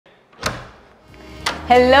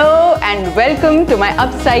Hello and welcome to my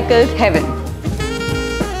upcycled heaven.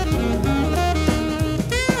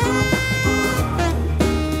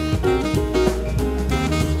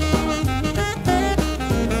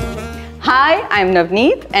 Hi, I'm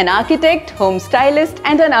Navneet, an architect, home stylist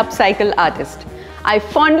and an upcycle artist. I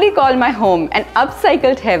fondly call my home an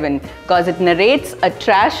upcycled heaven because it narrates a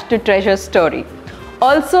trash to treasure story.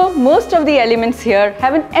 Also, most of the elements here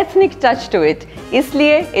have an ethnic touch to it,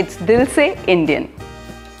 isliye it's Dil Se Indian.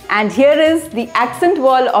 And here is the accent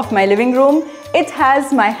wall of my living room. It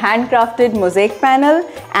has my handcrafted mosaic panel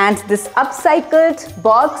and this upcycled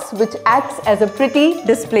box which acts as a pretty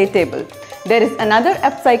display table. There is another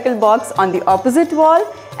upcycled box on the opposite wall,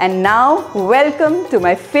 and now welcome to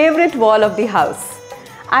my favorite wall of the house.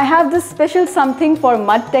 I have this special something for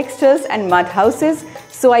mud textures and mud houses,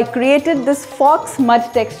 so I created this fox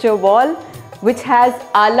mud texture wall which has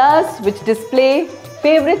alas which display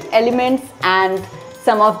favorite elements and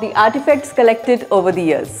some of the artifacts collected over the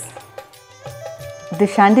years. The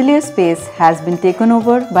chandelier space has been taken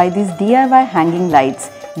over by these DIY hanging lights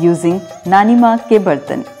using Nani Maa ke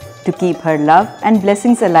bartan. To keep her love and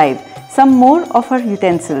blessings alive, some more of her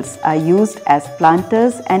utensils are used as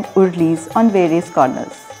planters and urlis on various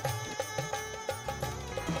corners.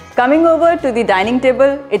 Coming over to the dining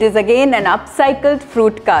table, it is again an upcycled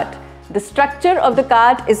fruit cart. The structure of the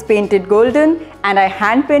cart is painted golden and I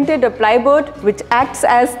hand painted a plywood which acts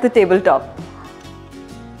as the tabletop.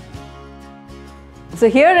 So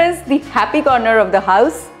here is the happy corner of the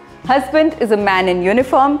house. Husband is a man in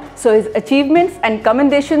uniform, so his achievements and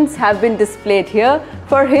commendations have been displayed here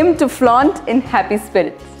for him to flaunt in happy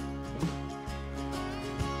spirits.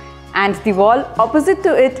 And the wall opposite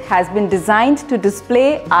to it has been designed to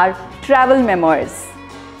display our travel memoirs.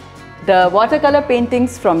 The watercolor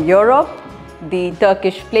paintings from Europe, the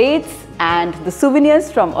Turkish plates and the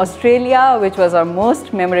souvenirs from Australia, which was our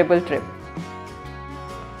most memorable trip.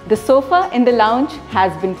 The sofa in the lounge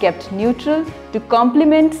has been kept neutral to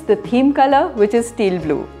complement the theme color, which is steel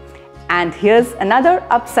blue. And here's another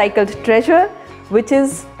upcycled treasure, which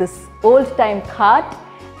is this old-time cart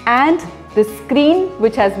and the screen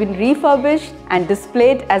which has been refurbished and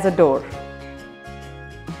displayed as a door.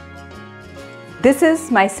 This is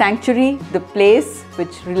my sanctuary, the place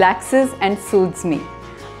which relaxes and soothes me.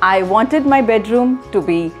 I wanted my bedroom to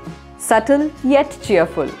be subtle yet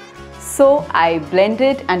cheerful. So I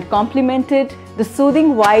blended and complemented the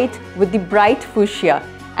soothing white with the bright fuchsia.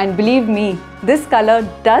 And believe me, this color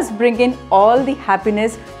does bring in all the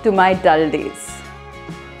happiness to my dull days.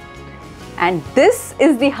 And this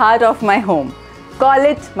is the heart of my home. Call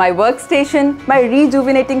it my workstation, my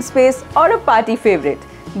rejuvenating space, or a party favorite.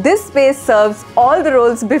 This space serves all the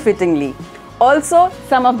roles befittingly. Also,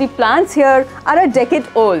 some of the plants here are a decade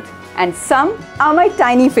old and some are my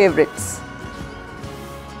tiny favorites.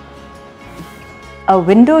 A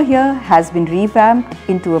window here has been revamped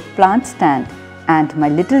into a plant stand and my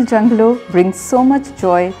little jungalow brings so much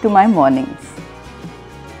joy to my mornings.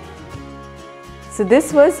 So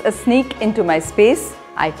this was a sneak into my space.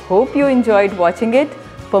 I hope you enjoyed watching it.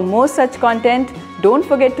 For more such content, don't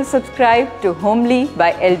forget to subscribe to Homely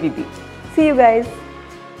by LBB. See you guys.